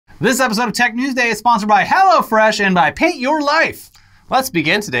This episode of Tech News Day is sponsored by HelloFresh and by Paint Your Life. Let's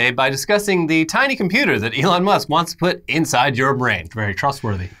begin today by discussing the tiny computer that Elon Musk wants to put inside your brain. Very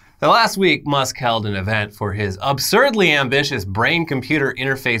trustworthy. Now, last week, Musk held an event for his absurdly ambitious brain-computer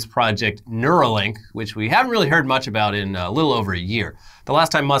interface project, Neuralink, which we haven't really heard much about in a little over a year. The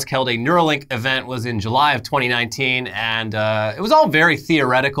last time Musk held a Neuralink event was in July of 2019, and it was all very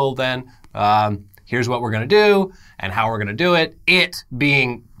theoretical then. Here's what we're going to do and how we're going to do it. It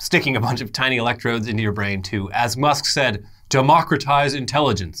being sticking a bunch of tiny electrodes into your brain to, as Musk said, democratize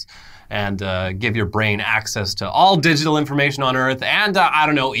intelligence and give your brain access to all digital information on Earth and, I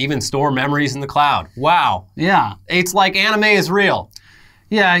don't know, even store memories in the cloud. Wow. Yeah. It's like anime is real.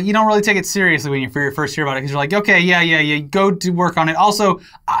 Yeah, you don't really take it seriously when you first hear about it because you're like, okay, yeah, go to work on it. Also,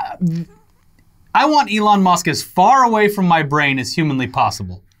 I want Elon Musk as far away from my brain as humanly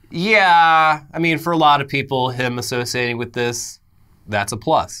possible. Yeah, I mean, for a lot of people, him associating with this, that's a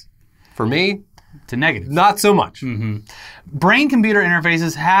plus. For me, it's a negative. Not so much. Brain-computer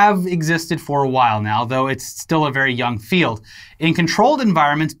interfaces have existed for a while now, though it's still a very young field. In controlled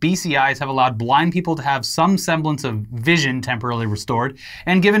environments, BCIs have allowed blind people to have some semblance of vision temporarily restored,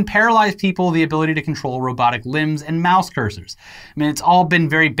 and given paralyzed people the ability to control robotic limbs and mouse cursors. I mean, it's all been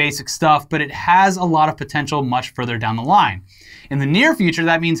very basic stuff, but it has a lot of potential much further down the line. In the near future,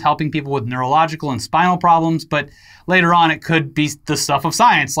 that means helping people with neurological and spinal problems, but later on it could be the stuff of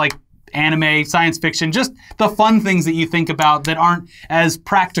science, like anime, science fiction, just the fun things that you think about that aren't as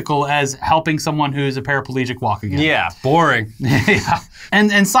practical as helping someone who's a paraplegic walk again. Yeah, boring. Yeah. And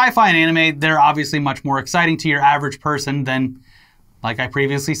sci-fi and anime, they're obviously much more exciting to your average person than, like I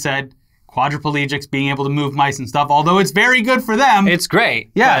previously said, quadriplegics being able to move mice and stuff, although it's very good for them. It's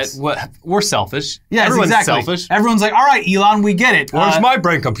great. Yes. But we're selfish. Yes, Everyone's exactly. selfish. Everyone's like, all right, Elon, we get it. Where's my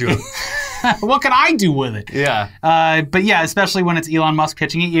brain computer? What can I do with it? Yeah. But yeah, especially when it's Elon Musk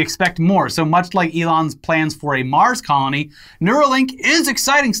pitching it, you expect more. So much like Elon's plans for a Mars colony, Neuralink is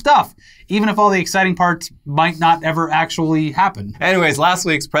exciting stuff, even if all the exciting parts might not ever actually happen. Anyways, last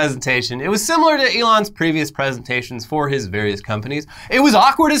week's presentation, it was similar to Elon's previous presentations for his various companies. It was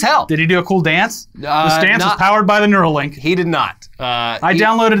awkward as hell. Did he do a cool dance? The dance was powered by the Neuralink. He did not. I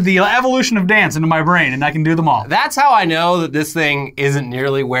downloaded the evolution of dance into my brain, and I can do them all. That's how I know that this thing isn't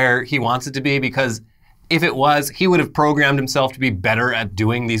nearly where he wants it to be, because if it was, he would have programmed himself to be better at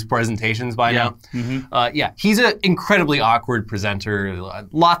doing these presentations by now. Yeah, he's an incredibly awkward presenter.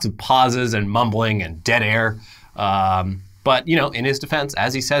 Lots of pauses and mumbling and dead air. But, you know, in his defense,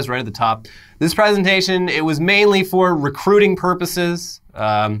 as he says right at the top, this presentation, it was mainly for recruiting purposes.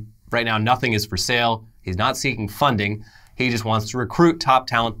 Right now, nothing is for sale. He's not seeking funding. He just wants to recruit top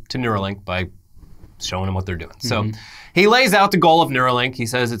talent to Neuralink by showing them what they're doing. So he lays out the goal of Neuralink. He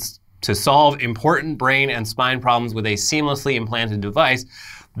says it's to solve important brain and spine problems with a seamlessly implanted device.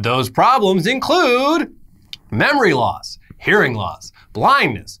 Those problems include memory loss, hearing loss,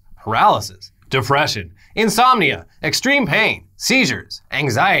 blindness, paralysis, depression, insomnia, extreme pain, seizures,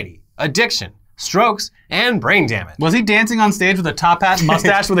 anxiety, addiction, strokes, and brain damage. Was he dancing on stage with a top hat and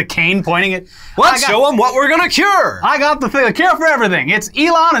mustache with a cane pointing at? Let's show him what we're gonna cure. I got the thing, the cure for everything. It's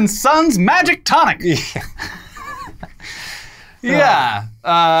Elon and Son's Magic Tonic. Yeah.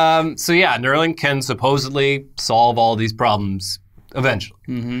 So yeah, Neuralink can supposedly solve all these problems eventually.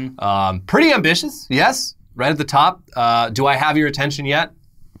 Pretty ambitious, yes. Right at the top. Do I have your attention yet?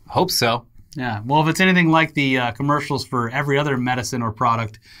 Hope so. Yeah. Well, if it's anything like the commercials for every other medicine or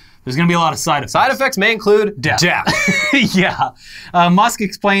product, there's going to be a lot of side effects. Side effects may include death. Yeah. Musk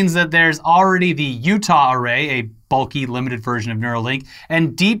explains that there's already the Utah Array, a bulky, limited version of Neuralink,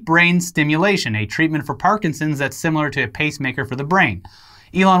 and deep brain stimulation, a treatment for Parkinson's that's similar to a pacemaker for the brain.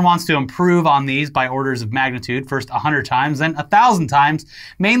 Elon wants to improve on these by orders of magnitude, first 100 times, then 1,000 times,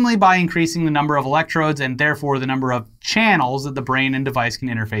 mainly by increasing the number of electrodes and therefore the number of channels that the brain and device can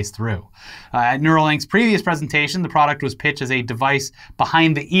interface through. At Neuralink's previous presentation, the product was pitched as a device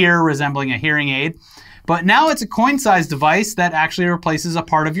behind the ear resembling a hearing aid, but now it's a coin-sized device that actually replaces a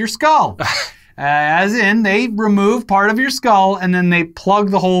part of your skull. As in, they remove part of your skull and then they plug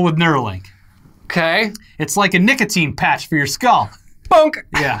the hole with Neuralink. Okay. It's like a nicotine patch for your skull. Bunk.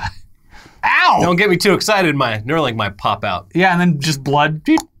 Yeah. Ow! Don't get me too excited. My Neuralink might pop out. Yeah, and then just blood.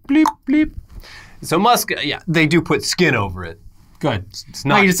 Bleep, bleep, bleep. So Musk, yeah, they do put skin over it. Good. It's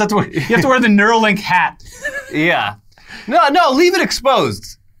not. No, you just have to wear the Neuralink hat. Yeah. No, leave it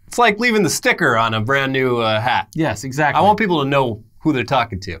exposed. It's like leaving the sticker on a brand new hat. Yes, exactly. I want people to know who they're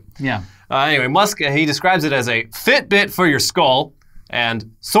talking to. Yeah. Anyway, Musk, he describes it as a Fitbit for your skull, and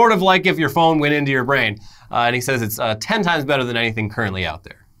sort of like if your phone went into your brain. And he says it's 10 times better than anything currently out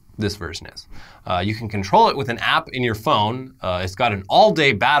there. this version is. You can control it with an app in your phone. It's got an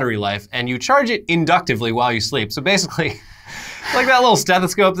all-day battery life, and you charge it inductively while you sleep. So basically, like that little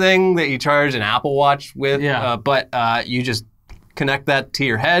stethoscope thing that you charge an Apple Watch with, but you just connect that to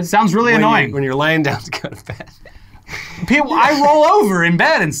your head. Sounds really annoying. When you're laying down to go to bed. I roll over in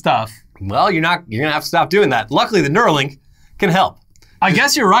bed and stuff. Well, you're gonna have to stop doing that. Luckily, the Neuralink can help. I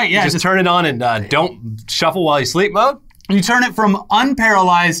guess you're right. Yeah, just turn it on and don't shuffle while you sleep mode. You turn it from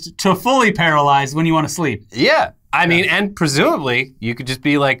unparalyzed to fully paralyzed when you want to sleep. Yeah, I mean, and presumably you could just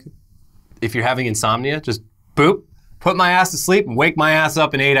be like, if you're having insomnia, just boop, put my ass to sleep and wake my ass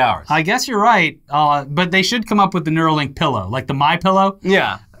up in 8 hours. I guess you're right, but they should come up with the Neuralink pillow, like the My Pillow.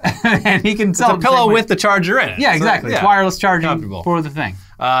 Yeah. And he can sell it's a pillow with the charger in it. Yeah, exactly. So, it's wireless charging for the thing.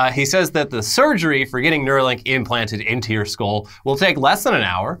 He says that the surgery for getting Neuralink implanted into your skull will take less than an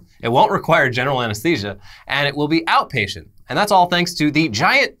hour. It won't require general anesthesia, and it will be outpatient. And that's all thanks to the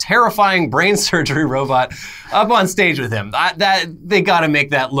giant, terrifying brain surgery robot up on stage with him. They got to make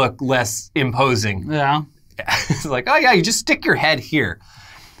that look less imposing. Yeah. It's like, oh yeah, you just stick your head here,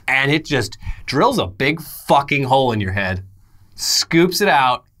 and it just drills a big fucking hole in your head, scoops it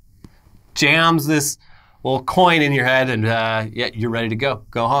out, jams this little coin in your head, and yeah, you're ready to go.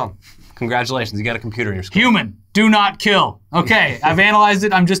 Go home. Congratulations, you got a computer in your skull. Human, do not kill. Okay, I've analyzed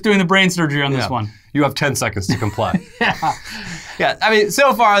it. I'm just doing the brain surgery on this one. You have 10 seconds to comply. Yeah, I mean,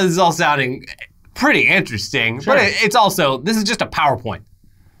 so far this is all sounding pretty interesting, but it's also, this is just a PowerPoint.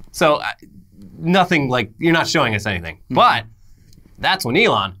 So nothing like, you're not showing us anything. But that's when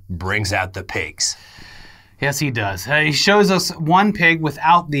Elon brings out the pigs. Yes, he does. He shows us one pig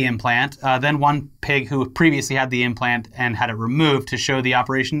without the implant, then one pig who previously had the implant and had it removed to show the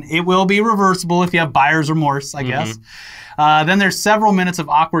operation. It will be reversible if you have buyer's remorse, I guess. Then there's several minutes of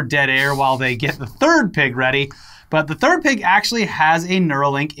awkward dead air while they get the third pig ready. But the third pig actually has a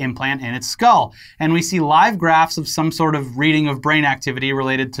Neuralink implant in its skull. And we see live graphs of some sort of reading of brain activity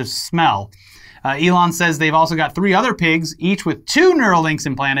related to smell. Elon says they've also got 3 other pigs, each with 2 Neuralinks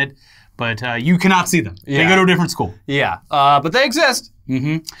implanted. But you cannot see them. They go to a different school. Yeah, but they exist.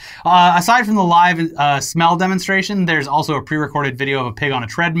 Aside from the live smell demonstration, there's also a pre-recorded video of a pig on a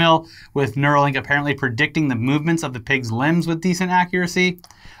treadmill with Neuralink apparently predicting the movements of the pig's limbs with decent accuracy.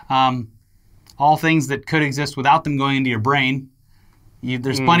 All things that could exist without them going into your brain.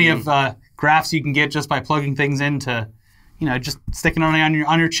 There's plenty of graphs you can get just by plugging things into, just sticking it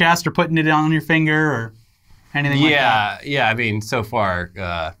on your chest or putting it on your finger or anything like that. Yeah, I mean, so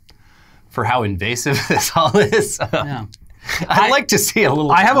far, for how invasive this all is, I'd like to see a little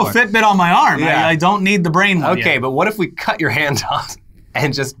bit I have more. a Fitbit on my arm. Yeah. I don't need the brain one Okay, yet. but what if we cut your hand off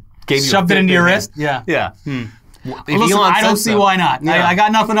and just gave you shoved it into your wrist? Yeah. Well, listen, I don't see why not. Yeah. I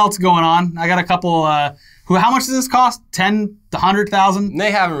got nothing else going on. I got a couple. How much does this cost? 10 to 100,000?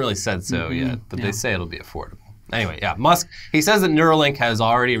 They haven't really said so yet, but they say it'll be affordable. Anyway, yeah, Musk, he says that Neuralink has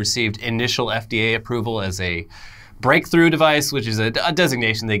already received initial FDA approval as a breakthrough device, which is a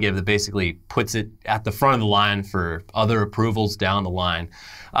designation they give that basically puts it at the front of the line for other approvals down the line.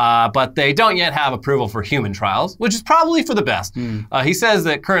 But they don't yet have approval for human trials, which is probably for the best. He says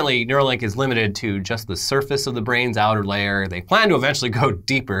that currently Neuralink is limited to just the surface of the brain's outer layer. They plan to eventually go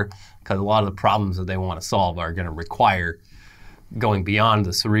deeper because a lot of the problems that they want to solve are going to require going beyond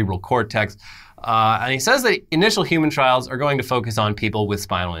the cerebral cortex. And he says that initial human trials are going to focus on people with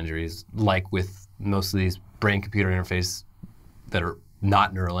spinal injuries, like with most of these brain-computer interface that are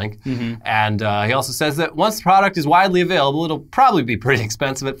not Neuralink. And he also says that once the product is widely available, it'll probably be pretty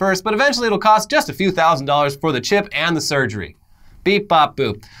expensive at first, but eventually it'll cost just a few $1,000s for the chip and the surgery. Beep, bop,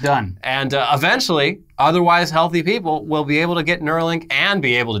 boop. Done. And eventually, otherwise healthy people will be able to get Neuralink and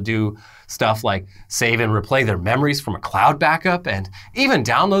be able to do stuff like save and replay their memories from a cloud backup and even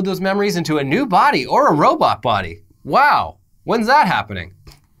download those memories into a new body or a robot body. Wow. When's that happening?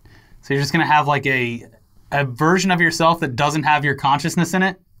 So you're just going to have like a version of yourself that doesn't have your consciousness in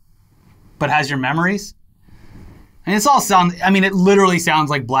it, but has your memories? And it's all it literally sounds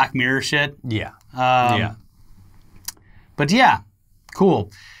like Black Mirror shit. Yeah. But yeah,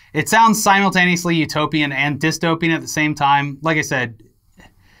 cool. It sounds simultaneously utopian and dystopian at the same time. Like I said,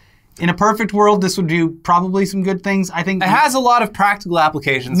 in a perfect world, this would do probably some good things. I think it has a lot of practical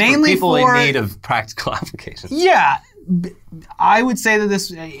applications mainly for people in need of practical applications. Yeah. I would say that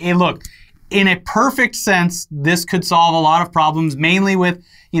this, look, in a perfect sense, this could solve a lot of problems, mainly with,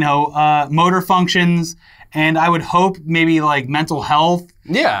 motor functions, and I would hope maybe like mental health.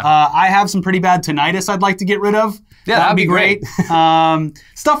 Yeah. I have some pretty bad tinnitus I'd like to get rid of. Yeah, that'd be great.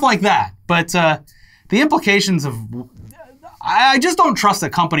 Stuff like that. But the implications of, I just don't trust a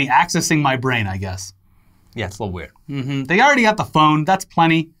company accessing my brain, I guess. Yeah, it's a little weird. They already got the phone. That's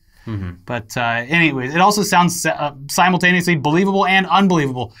plenty. But anyways, it also sounds simultaneously believable and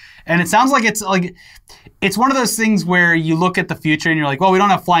unbelievable. And it sounds like it's one of those things where you look at the future and you're like, well, we don't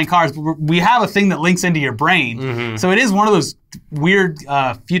have flying cars, but we have a thing that links into your brain. So it is one of those weird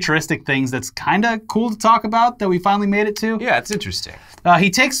futuristic things that's kind of cool to talk about that we finally made it to. Yeah, it's interesting. He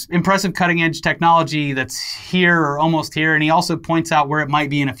takes impressive cutting-edge technology that's here or almost here, and he also points out where it might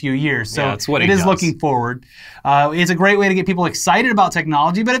be in a few years. So that's what he is does. Looking forward. It's a great way to get people excited about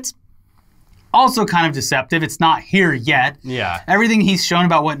technology, but it's also kind of deceptive. It's not here yet. Yeah. Everything he's shown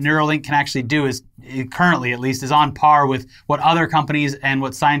about what Neuralink can actually do is, currently at least, is on par with what other companies and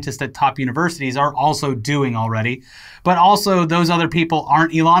what scientists at top universities are also doing already. But also, those other people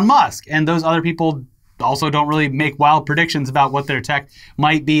aren't Elon Musk, and those other people also don't really make wild predictions about what their tech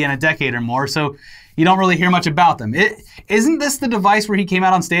might be in a decade or more. So you don't really hear much about them. Isn't this the device where he came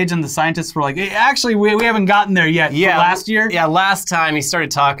out on stage and the scientists were like, actually, we haven't gotten there yet? Yeah, last year? Yeah, last time he started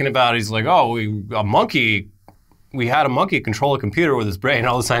talking about, he's like, oh, we had a monkey control a computer with his brain. And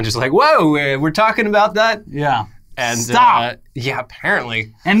all the scientists are like, whoa, we're talking about that? Yeah. And stop. Yeah,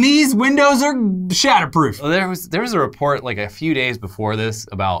 apparently. And these windows are shatterproof. Well, there was a report like a few days before this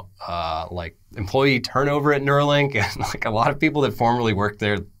about like employee turnover at Neuralink, and like a lot of people that formerly worked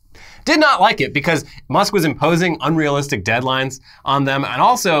there did not like it because Musk was imposing unrealistic deadlines on them, and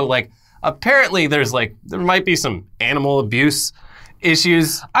also like apparently there might be some animal abuse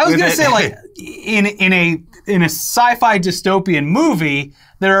issues. I was gonna say like in a sci-fi dystopian movie,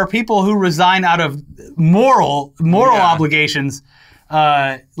 there are people who resign out of moral obligations.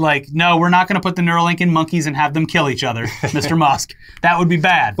 Like, no, we're not going to put the Neuralink in monkeys and have them kill each other, Mr. Musk. That would be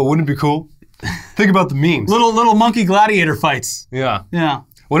bad. But wouldn't it be cool? Think about the memes. Little monkey gladiator fights. Yeah. Yeah.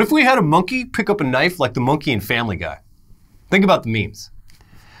 What if we had a monkey pick up a knife like the monkey in Family Guy? Think about the memes.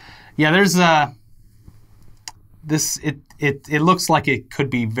 Yeah, there's it looks like it could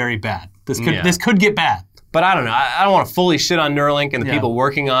be very bad. This could get bad. But I don't know. I don't want to fully shit on Neuralink and the people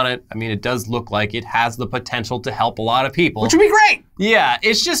working on it. I mean, it does look like it has the potential to help a lot of people. Which would be great. Yeah,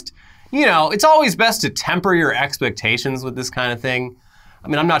 it's just, it's always best to temper your expectations with this kind of thing. I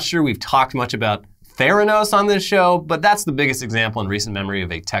mean, I'm not sure we've talked much about Theranos on this show, but that's the biggest example in recent memory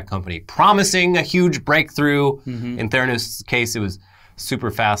of a tech company promising a huge breakthrough. In Theranos' case, it was super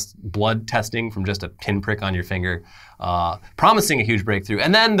fast blood testing from just a pinprick on your finger, promising a huge breakthrough.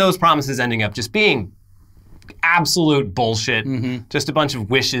 And then those promises ending up just being absolute bullshit. Just a bunch of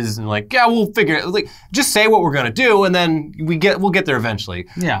wishes and like, yeah, we'll figure it. Like, just say what we're gonna do, and then we'll get there eventually.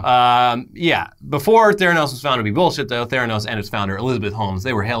 Yeah. Before Theranos was found to be bullshit, though, Theranos and its founder Elizabeth Holmes,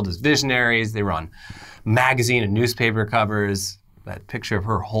 they were hailed as visionaries. They were on magazine and newspaper covers. That picture of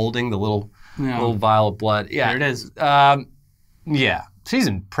her holding the little vial of blood. Yeah, there it is. Yeah, she's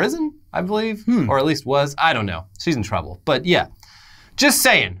in prison, I believe, or at least was. I don't know. She's in trouble. But yeah, just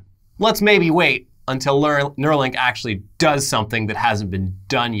saying. Let's maybe wait until Neuralink actually does something that hasn't been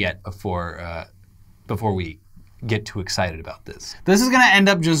done yet before we get too excited about this. This is going to end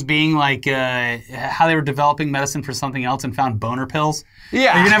up just being like how they were developing medicine for something else and found boner pills.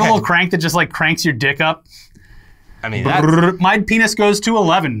 Yeah. You're going to have a little crank that just like cranks your dick up. I mean, my penis goes to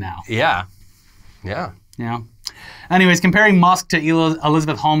 11 now. Yeah. Yeah. Yeah. Anyways, comparing Musk to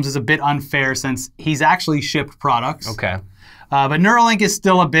Elizabeth Holmes is a bit unfair since he's actually shipped products. Okay. But Neuralink is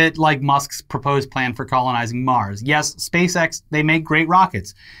still a bit like Musk's proposed plan for colonizing Mars. Yes, SpaceX, they make great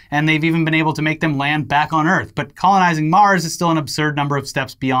rockets, and they've even been able to make them land back on Earth. But colonizing Mars is still an absurd number of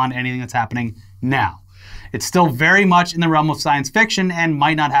steps beyond anything that's happening now. It's still very much in the realm of science fiction and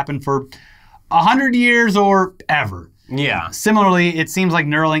might not happen for 100 years or ever. Yeah. Similarly, it seems like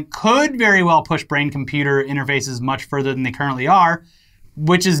Neuralink could very well push brain-computer interfaces much further than they currently are,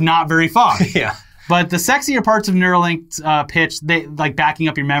 which is not very far. Yeah. But the sexier parts of Neuralink's pitch, they like backing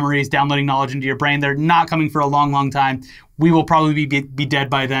up your memories, downloading knowledge into your brain, they're not coming for a long, long time. We will probably be dead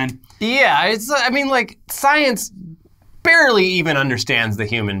by then. Yeah, like science barely even understands the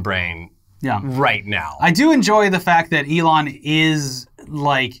human brain right now. I do enjoy the fact that Elon is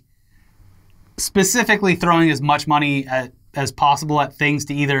like specifically throwing as much money as possible at things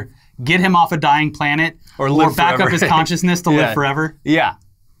to either get him off a dying planet or back up his consciousness to live forever. Yeah.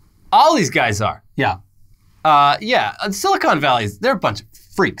 All these guys are. Yeah. Silicon Valley, they're a bunch of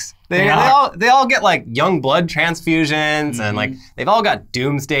freaks. They all get like young blood transfusions and like they've all got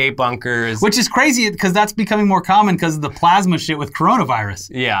doomsday bunkers. Which is crazy because that's becoming more common because of the plasma shit with coronavirus.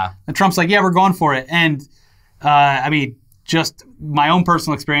 Yeah. And Trump's like, yeah, we're going for it. And I mean, just my own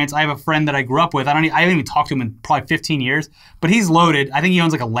personal experience, I have a friend that I grew up with. I haven't even talked to him in probably 15 years, but he's loaded. I think he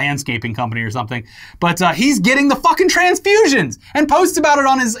owns like a landscaping company or something. But he's getting the fucking transfusions and posts about it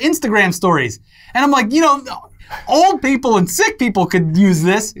on his Instagram stories. And I'm like, Old people and sick people could use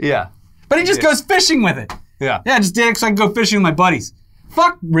this. Yeah. But he just goes fishing with it. Yeah. Yeah, I just did it so I can go fishing with my buddies.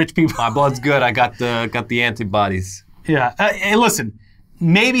 Fuck rich people. My blood's good. I got the antibodies. Yeah. Hey, listen,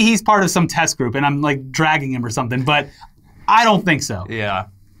 maybe he's part of some test group and I'm like dragging him or something, but I don't think so. Yeah.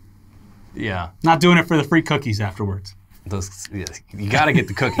 Yeah. Not doing it for the free cookies afterwards. You got to get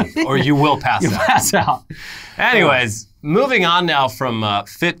the cookies or you will pass out. Pass out. Anyways, moving on now from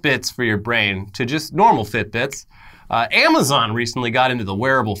Fitbits for your brain to just normal Fitbits. Amazon recently got into the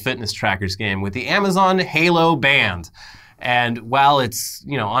wearable fitness trackers game with the Amazon Halo Band. And while it's,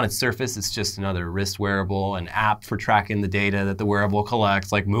 on its surface, it's just another wrist wearable, an app for tracking the data that the wearable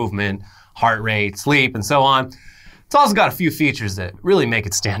collects, like movement, heart rate, sleep, and so on. It's also got a few features that really make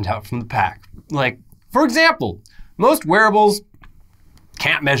it stand out from the pack. Like, for example, most wearables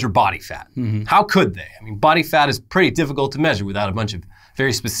can't measure body fat. How could they? I mean, body fat is pretty difficult to measure without a bunch of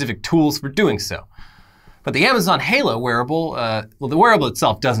very specific tools for doing so. But the Amazon Halo wearable, the wearable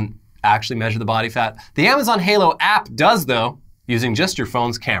itself doesn't actually measure the body fat. The Amazon Halo app does, though, using just your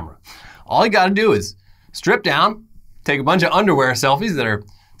phone's camera. All you got to do is strip down, take a bunch of underwear selfies that are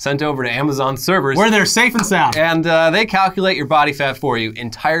sent over to Amazon servers. Where they're safe and sound. And they calculate your body fat for you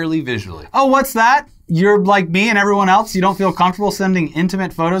entirely visually. Oh, what's that? You're like me and everyone else. You don't feel comfortable sending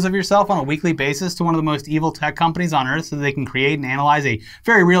intimate photos of yourself on a weekly basis to one of the most evil tech companies on earth so they can create and analyze a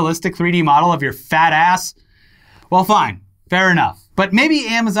very realistic 3D model of your fat ass? Well, fine. Fair enough. But maybe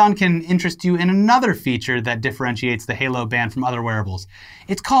Amazon can interest you in another feature that differentiates the Halo Band from other wearables.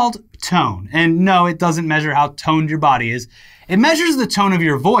 It's called tone. And no, it doesn't measure how toned your body is. It measures the tone of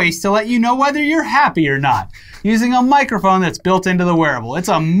your voice to let you know whether you're happy or not, using a microphone that's built into the wearable. It's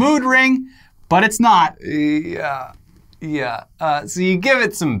a mood ring, but it's not. Yeah. So you give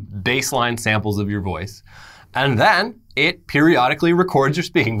it some baseline samples of your voice, and then it periodically records your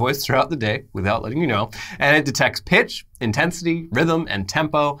speaking voice throughout the day without letting you know, and it detects pitch, intensity, rhythm, and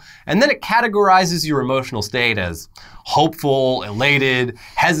tempo, and then it categorizes your emotional state as hopeful, elated,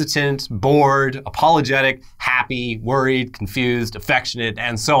 hesitant, bored, apologetic, happy, worried, confused, affectionate,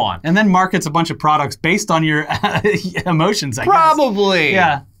 and so on. And then markets a bunch of products based on your emotions, I guess. Probably.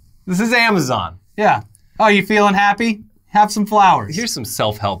 Yeah. This is Amazon. Yeah. Oh, you feeling happy? Have some flowers. Here's some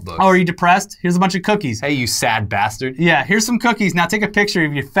self-help books. Oh, are you depressed? Here's a bunch of cookies. Hey, you sad bastard. Yeah, here's some cookies. Now take a picture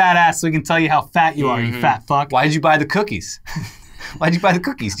of your fat ass so we can tell you how fat you are, you fat fuck. Why'd you buy the cookies? Why'd you buy the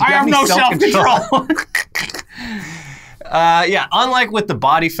cookies? Do you I have no self-control. Yeah, unlike with the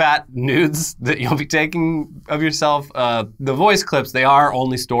body fat nudes that you'll be taking of yourself, the voice clips, they are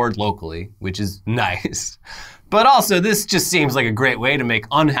only stored locally, which is nice. But also, this just seems like a great way to make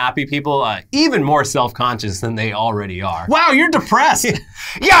unhappy people even more self-conscious than they already are. Wow, you're depressed.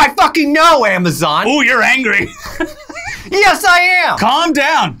 Yeah, I fucking know, Amazon. Ooh, you're angry. Yes, I am. Calm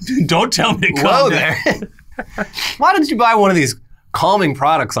down. Don't tell me to calm down. There. Why don't you buy one of these calming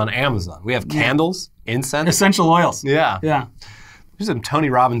products on Amazon? We have candles, incense. Essential oils. Yeah. Yeah. There's some Tony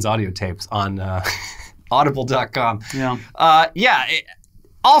Robbins audio tapes on audible.com. Yeah.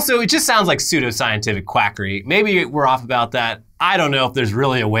 Also, it just sounds like pseudoscientific quackery. Maybe we're off about that. I don't know if there's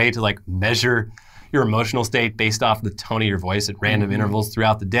really a way to like measure your emotional state based off the tone of your voice at random intervals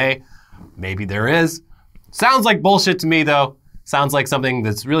throughout the day. Maybe there is. Sounds like bullshit to me, though. Sounds like something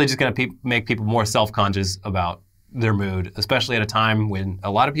that's really just going to make people more self-conscious about their mood, especially at a time when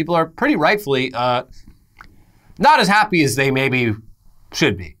a lot of people are pretty rightfully not as happy as they maybe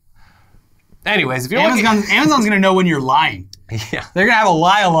should be. Anyways, if you're Amazon's going to know when you're lying. Yeah. They're going to have a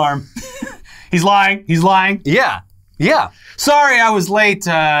lie alarm. He's lying. He's lying. Yeah. Yeah. Sorry, I was late.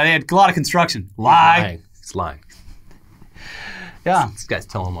 They had a lot of construction. Lie. He's lying. Yeah. This guy's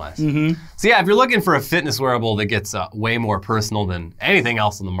telling lies. So yeah, if you're looking for a fitness wearable that gets way more personal than anything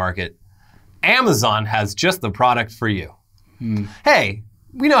else on the market, Amazon has just the product for you. Hey,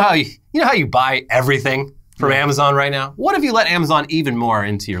 we know how you buy everything from Amazon right now? What if you let Amazon even more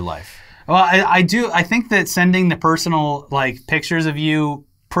into your life? Well, I do. I think that sending the personal pictures of you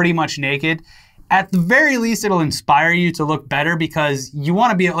pretty much naked, at the very least, it'll inspire you to look better because you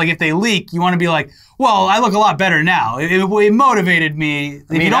want to be if they leak, you want to be like, well, I look a lot better now. It motivated me.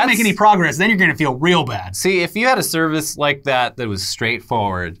 If you don't make any progress, then you're going to feel real bad. See, if you had a service like that was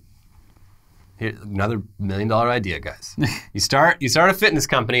straightforward, here's another $1 million idea, guys. You start a fitness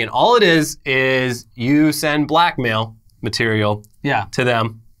company, and all it is you send blackmail material to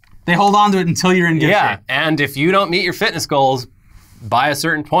them. They hold on to it until you're in good shape. And if you don't meet your fitness goals by a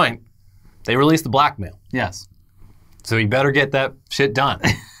certain point, they release the blackmail. Yes. So you better get that shit done.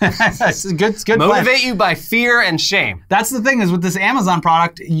 That's a good Motivate plan. you by fear and shame. That's the thing is with this Amazon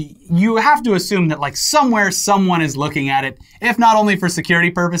product, you have to assume that like somewhere someone is looking at it, if not only for security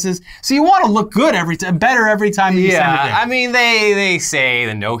purposes. So you want to look good better every time you send it there. I mean, they say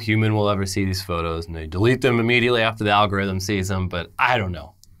that no human will ever see these photos, and they delete them immediately after the algorithm sees them. But I don't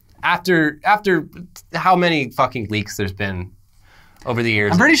know. After how many fucking leaks there's been over the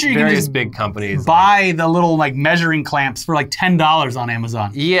years, I'm pretty sure you can various just big companies buy the little like measuring clamps for like $10 on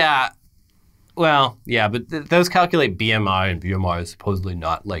Amazon. Yeah, well, yeah, but those calculate BMI, and BMI is supposedly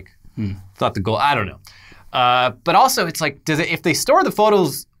not like not the goal. I don't know. But also, it's like, if they store the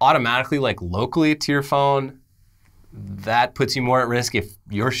photos automatically, like locally to your phone, that puts you more at risk if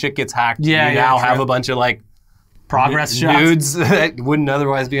your shit gets hacked. Yeah, you now have a bunch of like progress shots. nudes that wouldn't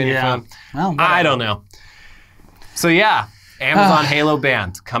otherwise be on your phone. Well, I don't know. So yeah. Amazon Halo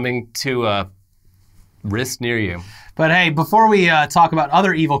band coming to a wrist near you. But hey, before we talk about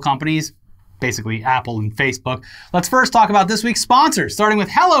other evil companies, basically Apple and Facebook, let's first talk about this week's sponsors, starting with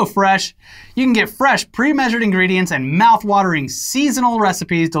HelloFresh. You can get fresh, pre-measured ingredients and mouth-watering seasonal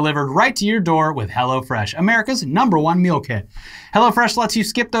recipes delivered right to your door with HelloFresh, America's #1 meal kit. HelloFresh lets you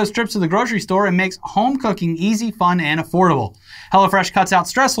skip those trips to the grocery store and makes home cooking easy, fun, and affordable. HelloFresh cuts out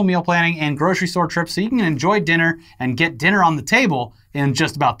stressful meal planning and grocery store trips so you can enjoy dinner and get dinner on the table in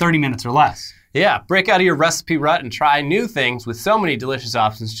just about 30 minutes or less. Yeah, break out of your recipe rut and try new things with so many delicious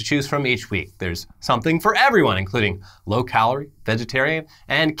options to choose from each week. There's something for everyone, including low-calorie, vegetarian,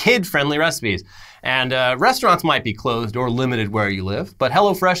 and kid-friendly recipes. And restaurants might be closed or limited where you live, but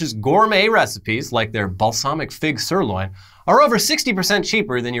HelloFresh's gourmet recipes, like their balsamic fig sirloin, are over 60%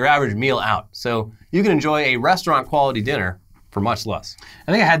 cheaper than your average meal out. So you can enjoy a restaurant-quality dinner for much less.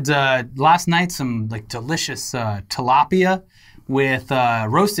 I think I had last night some like delicious tilapia with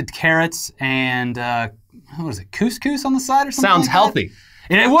roasted carrots and what was it, couscous on the side or something? Sounds like healthy. That?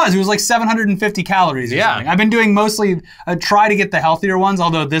 It was like 750 calories or Yeah. something. I've been doing mostly, try to get the healthier ones,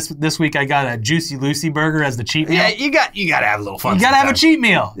 although this week I got a Juicy Lucy burger as the cheat meal. Yeah, you got to have a little fun. You gotta have a cheat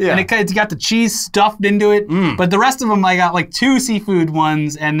meal. Yeah. And it's got the cheese stuffed into it. But the rest of them, I got like 2 seafood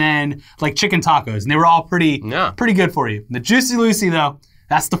ones and then like chicken tacos. And they were all pretty good for you. The Juicy Lucy though,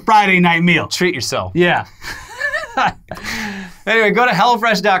 that's the Friday night meal. Treat yourself. Yeah. Anyway, go to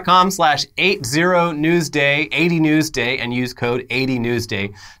HelloFresh.com/80newsday, 80newsday, and use code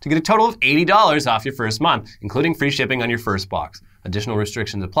 80newsday to get a total of $80 off your first month, including free shipping on your first box. Additional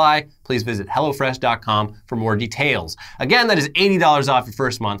restrictions apply. Please visit HelloFresh.com for more details. Again, that is $80 off your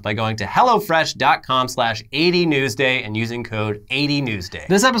first month by going to HelloFresh.com/80newsday and using code 80newsday.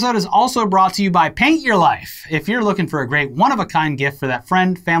 This episode is also brought to you by Paint Your Life. If you're looking for a great one-of-a-kind gift for that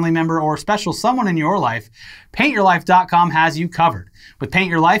friend, family member, or special someone in your life, PaintYourLife.com has you covered. With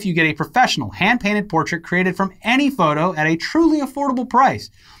Paint Your Life, you get a professional, hand-painted portrait created from any photo at a truly affordable price.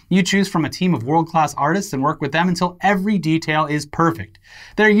 You choose from a team of world-class artists and work with them until every detail is perfect.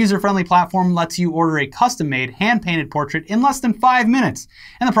 Their user-friendly platform lets you order a custom-made, hand-painted portrait in less than 5 minutes.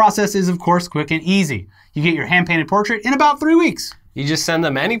 And the process is, of course, quick and easy. You get your hand-painted portrait in about 3 weeks. You just send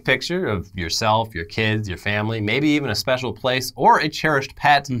them any picture of yourself, your kids, your family, maybe even a special place or a cherished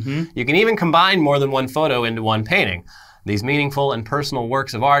pet. You can even combine more than one photo into one painting. These meaningful and personal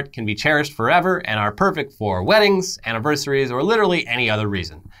works of art can be cherished forever and are perfect for weddings, anniversaries, or literally any other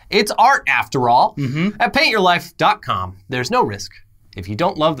reason. It's art, after all. At PaintYourLife.com, there's no risk. If you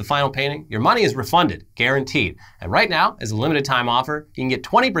don't love the final painting, your money is refunded, guaranteed. And right now, as a limited time offer, you can get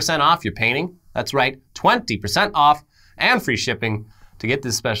 20% off your painting. That's right, 20% off and free shipping. To get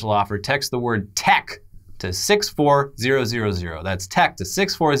this special offer, text the word TECH to 64000. That's TECH to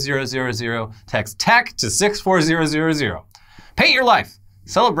 64000. Text TECH to 64000. Paint your life.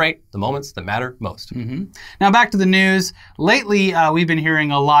 Celebrate the moments that matter most. Now back to the news. Lately, we've been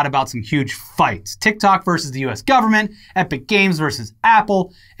hearing a lot about some huge fights. TikTok versus the US government, Epic Games versus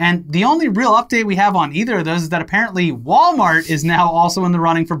Apple, and the only real update we have on either of those is that apparently Walmart is now also in the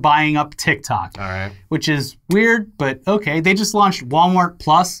running for buying up TikTok. All right. Which is weird, but okay. They just launched Walmart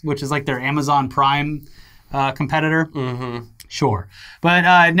Plus, which is like their Amazon Prime competitor. Sure.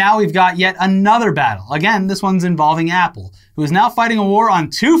 But now we've got yet another battle. Again, this one's involving Apple, who is now fighting a war on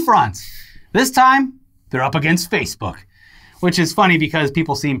 2 fronts. This time, they're up against Facebook, which is funny because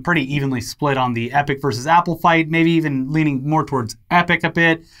people seem pretty evenly split on the Epic versus Apple fight, maybe even leaning more towards Epic a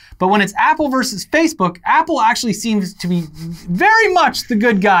bit. But when it's Apple versus Facebook, Apple actually seems to be very much the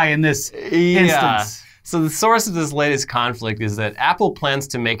good guy in this instance. So the source of this latest conflict is that Apple plans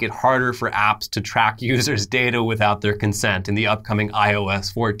to make it harder for apps to track users' data without their consent in the upcoming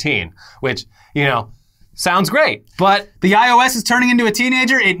iOS 14, which, you know, sounds great, but the iOS is turning into a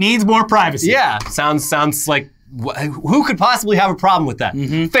teenager. It needs more privacy. yeah, sounds like who could possibly have a problem with that?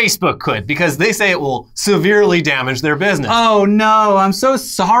 Facebook could, because they say it will severely damage their business. Oh no, I'm so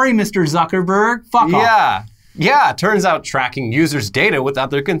sorry, Mr. Zuckerberg. Fuck off. Yeah, turns out tracking users' data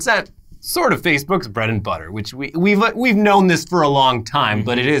without their consent, sort of Facebook's bread and butter, which we've known this for a long time,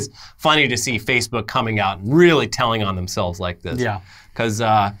 but it is funny to see Facebook coming out and really telling on themselves like this. Yeah. Because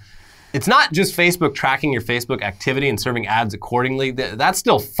it's not just Facebook tracking your Facebook activity and serving ads accordingly. That's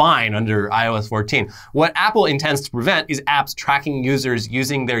still fine under iOS 14. What Apple intends to prevent is apps tracking users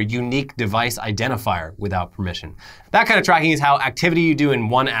using their unique device identifier without permission. That kind of tracking is how activity you do in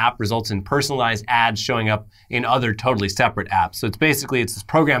one app results in personalized ads showing up in other totally separate apps. So it's this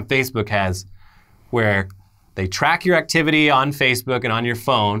program Facebook has where they track your activity on Facebook and on your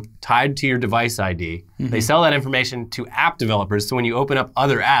phone tied to your device ID. They sell that information to app developers. So when you open up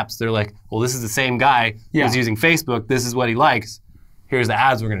other apps, they're like, well, this is the same guy who's using Facebook. This is what he likes. Here's the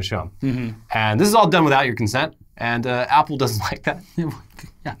ads we're going to show him. And this is all done without your consent. And Apple doesn't like that.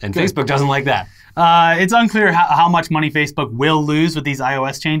 And Facebook doesn't like that. It's unclear how much money Facebook will lose with these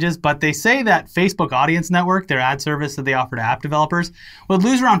iOS changes, but they say that Facebook Audience Network, their ad service that they offer to app developers, would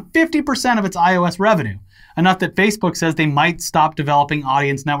lose around 50% of its iOS revenue. Enough that Facebook says they might stop developing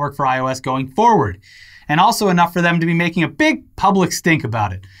Audience Network for iOS going forward. And also enough for them to be making a big public stink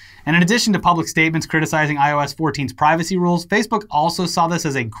about it. And in addition to public statements criticizing iOS 14's privacy rules, Facebook also saw this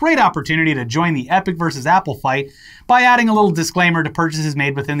as a great opportunity to join the Epic versus Apple fight by adding a little disclaimer to purchases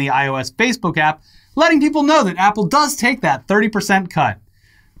made within the iOS Facebook app, letting people know that Apple does take that 30% cut.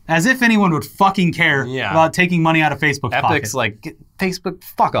 As if anyone would fucking care about taking money out of Facebook's pocket. Epic's like, Facebook,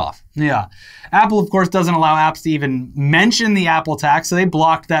 fuck off. Yeah. Apple, of course, doesn't allow apps to even mention the Apple tax, so they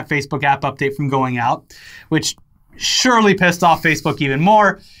blocked that Facebook app update from going out, which surely pissed off Facebook even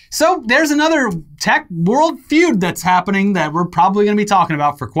more. So there's another tech world feud that's happening that we're probably going to be talking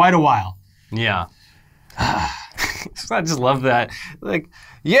about for quite a while. Yeah. I just love that. Like,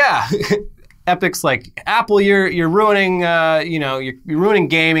 yeah. Epic's like, Apple, you're ruining, you're ruining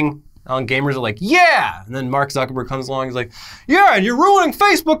gaming. And gamers are like, yeah. And then Mark Zuckerberg comes along. He's like, yeah, and you're ruining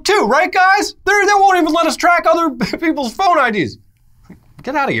Facebook too, right, guys? They won't even let us track other people's phone IDs.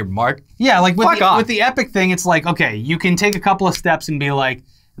 Get out of here, Mark. Yeah, like with the Epic thing, it's like, okay, you can take a couple of steps and be like,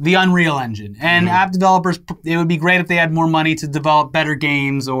 the Unreal Engine. And app developers, it would be great if they had more money to develop better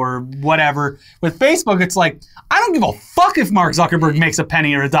games or whatever. With Facebook, it's like, I don't give a fuck if Mark Zuckerberg makes a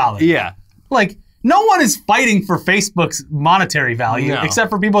penny or a dollar. Yeah. Like, no one is fighting for Facebook's monetary value except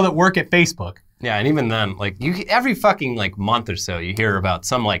for people that work at Facebook. Yeah, and even then, like, every fucking like month or so, you hear about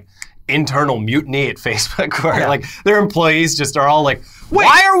some like internal mutiny at Facebook where like their employees just are all like, wait,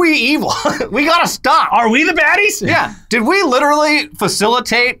 why are we evil? We gotta stop. Are we the baddies? Yeah. Did we literally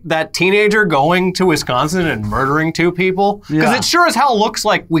facilitate that teenager going to Wisconsin and murdering 2 people? Because it sure as hell looks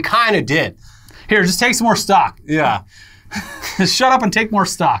like we kind of did. Here, just take some more stock. Yeah. Just shut up and take more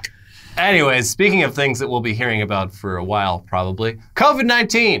stock. Anyways, speaking of things that we'll be hearing about for a while, probably,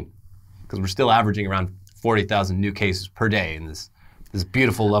 COVID-19. Because we're still averaging around 40,000 new cases per day in this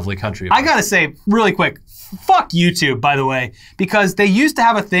beautiful, lovely country. I gotta say, really quick, fuck YouTube, by the way, because they used to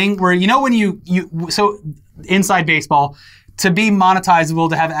have a thing where, you know, when so inside baseball, to be monetizable,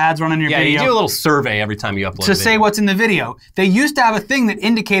 to have ads run on your video. Yeah, you do a little survey every time you upload to say what's in the video. They used to have a thing that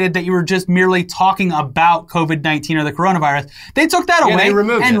indicated that you were just merely talking about COVID-19 or the coronavirus. They took that away they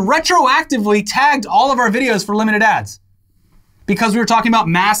removed and it. Retroactively tagged all of our videos for limited ads. Because we were talking about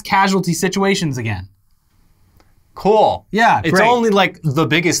mass casualty situations again. Cool. Yeah, it's only like the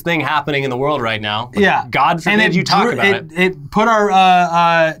biggest thing happening in the world right now. Yeah. God forbid you talk about it. It put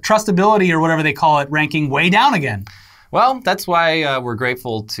our trustability or whatever they call it ranking way down again. Well, that's why we're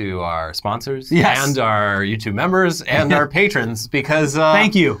grateful to our sponsors and our YouTube members and our patrons because...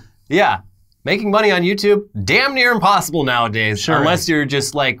 Thank you. Yeah. Making money on YouTube, damn near impossible nowadays. Sure. Unless you're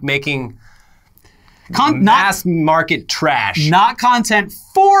just like making mass market trash. Not content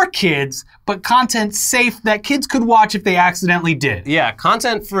for kids, but content safe that kids could watch if they accidentally did. Yeah,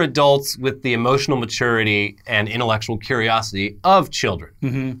 content for adults with the emotional maturity and intellectual curiosity of children.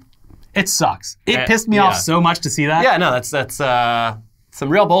 Mm-hmm. It sucks. It pissed me off so much to see that. Yeah, no, that's some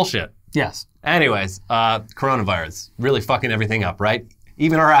real bullshit. Yes. Anyways, coronavirus really fucking everything up, right?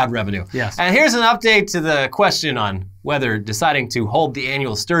 Even our ad revenue. Yes. And here's an update to the question on whether deciding to hold the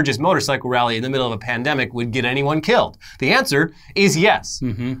annual Sturgis motorcycle rally in the middle of a pandemic would get anyone killed. The answer is yes.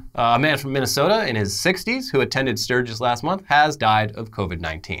 A man from Minnesota in his 60s who attended Sturgis last month has died of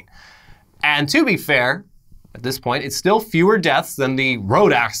COVID-19. And to be fair, at this point, it's still fewer deaths than the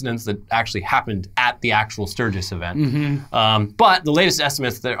road accidents that actually happened at the actual Sturgis event. But the latest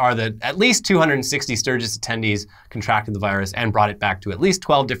estimates are that at least 260 Sturgis attendees contracted the virus and brought it back to at least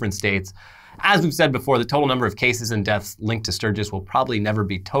 12 different states. As we've said before, the total number of cases and deaths linked to Sturgis will probably never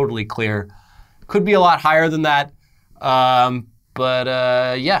be totally clear. Could be a lot higher than that.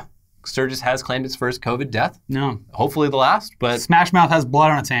 Yeah, Sturgis has claimed its first COVID death. No. Hopefully the last, but... Smash Mouth has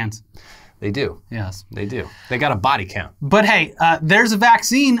blood on its hands. They do. Yes. They do. They got a body count. But hey, there's a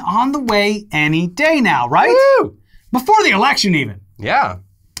vaccine on the way any day now, right? Woo! Before the election even. Yeah.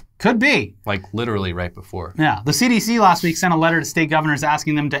 Could be. Like literally right before. Yeah. The CDC last week sent a letter to state governors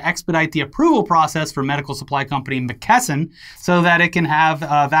asking them to expedite the approval process for medical supply company McKesson so that it can have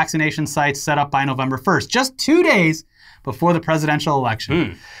vaccination sites set up by November 1st, just 2 days before the presidential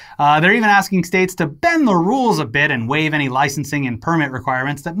election. They're even asking states to bend the rules a bit and waive any licensing and permit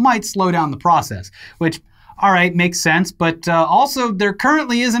requirements that might slow down the process, which, all right, makes sense, but also there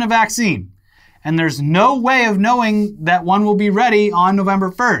currently isn't a vaccine. And there's no way of knowing that one will be ready on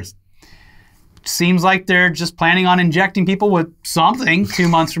November 1st. Seems like they're just planning on injecting people with something 2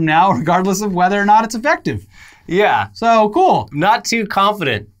 months from now, regardless of whether or not it's effective. Yeah. So, cool. Not too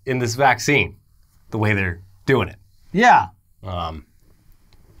confident in this vaccine, the way they're doing it. Yeah.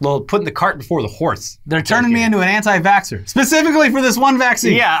 Well, putting the cart before the horse. They're turning me into an anti-vaxxer, specifically for this one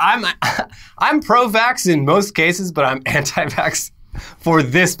vaccine. Yeah, I'm pro-vax in most cases, but I'm anti-vax for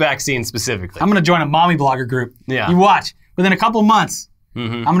this vaccine specifically. I'm going to join a mommy blogger group. Yeah. You watch. Within a couple months,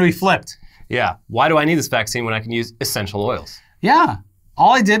 I'm going to be flipped. Yeah. Why do I need this vaccine when I can use essential oils? Yeah.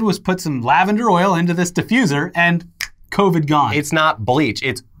 All I did was put some lavender oil into this diffuser and COVID gone. It's not bleach.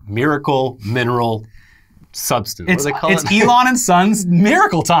 It's miracle mineral substance. What do they call it? It's Elon and Sons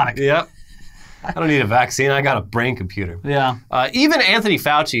Miracle Tonic. Yep. I don't need a vaccine. I got a brain computer. Yeah. Even Anthony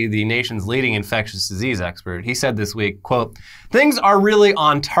Fauci, the nation's leading infectious disease expert, he said this week, quote, "Things are really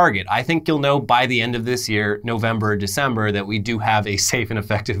on target. I think you'll know by the end of this year, November, December, that we do have a safe and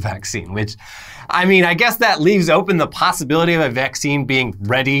effective vaccine," which, I mean, I guess that leaves open the possibility of a vaccine being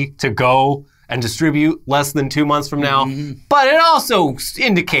ready to go and distribute less than 2 months from now. But it also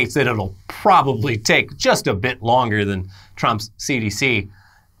indicates that it'll probably take just a bit longer than Trump's CDC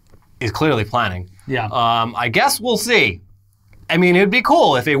is clearly planning. Yeah. I guess we'll see. I mean, it'd be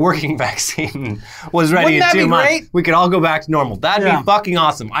cool if a working vaccine was ready in 2 months. Great? We could all go back to normal. That'd be fucking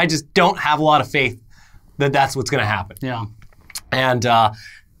awesome. I just don't have a lot of faith that that's what's going to happen. Yeah. And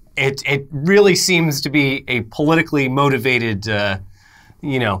it really seems to be a politically motivated,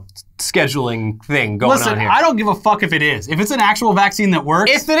 scheduling thing going on here. Listen, I don't give a fuck if it is. If it's an actual vaccine that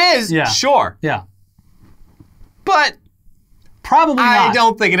works. If it is, sure. Yeah. But probably not. I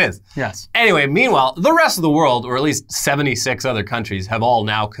don't think it is. Yes. Anyway, meanwhile, the rest of the world, or at least 76 other countries, have all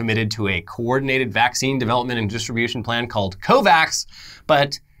now committed to a coordinated vaccine development and distribution plan called COVAX.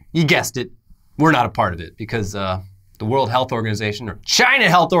 But you guessed it, we're not a part of it because the World Health Organization, or China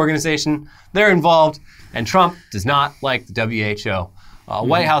Health Organization, they're involved, and Trump does not like the WHO. A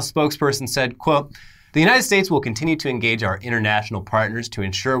White House spokesperson said, quote, "The United States will continue to engage our international partners to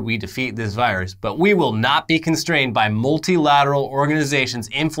ensure we defeat this virus, but we will not be constrained by multilateral organizations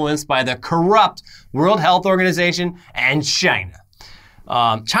influenced by the corrupt World Health Organization and China."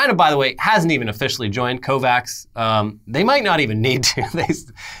 China, by the way, hasn't even officially joined COVAX. They might not even need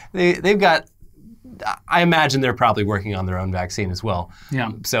to. They've got, I imagine they're probably working on their own vaccine as well.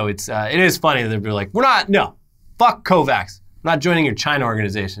 Yeah. So it is funny that they're like, fuck COVAX. I'm not joining your China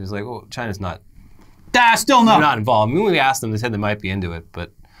organization. It's like, well, China's not. Still no. They're not involved. I mean, when we asked them, they said they might be into it,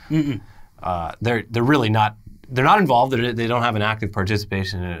 but they're really not. They're not involved. They don't have an active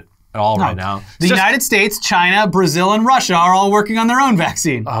participation in it at all right now. The United States, China, Brazil, and Russia are all working on their own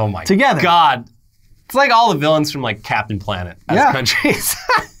vaccine. Oh my God. It's like all the villains from like Captain Planet as countries.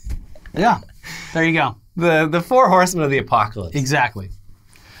 Yeah. There you go. The four horsemen of the apocalypse. Exactly.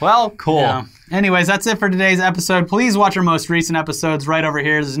 Well, cool. Yeah. Anyways, that's it for today's episode. Please watch our most recent episodes right over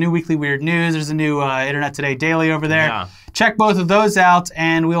here. There's a new Weekly Weird News. There's a new Internet Today Daily over there. Yeah. Check both of those out,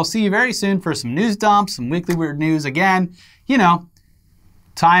 and we'll see you very soon for some news dumps, some Weekly Weird News. Again,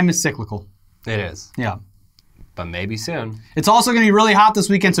 time is cyclical. It is. Yeah. But maybe soon. It's also going to be really hot this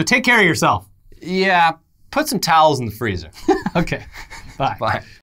weekend, so take care of yourself. Yeah. Put some towels in the freezer. Okay. Bye. Bye.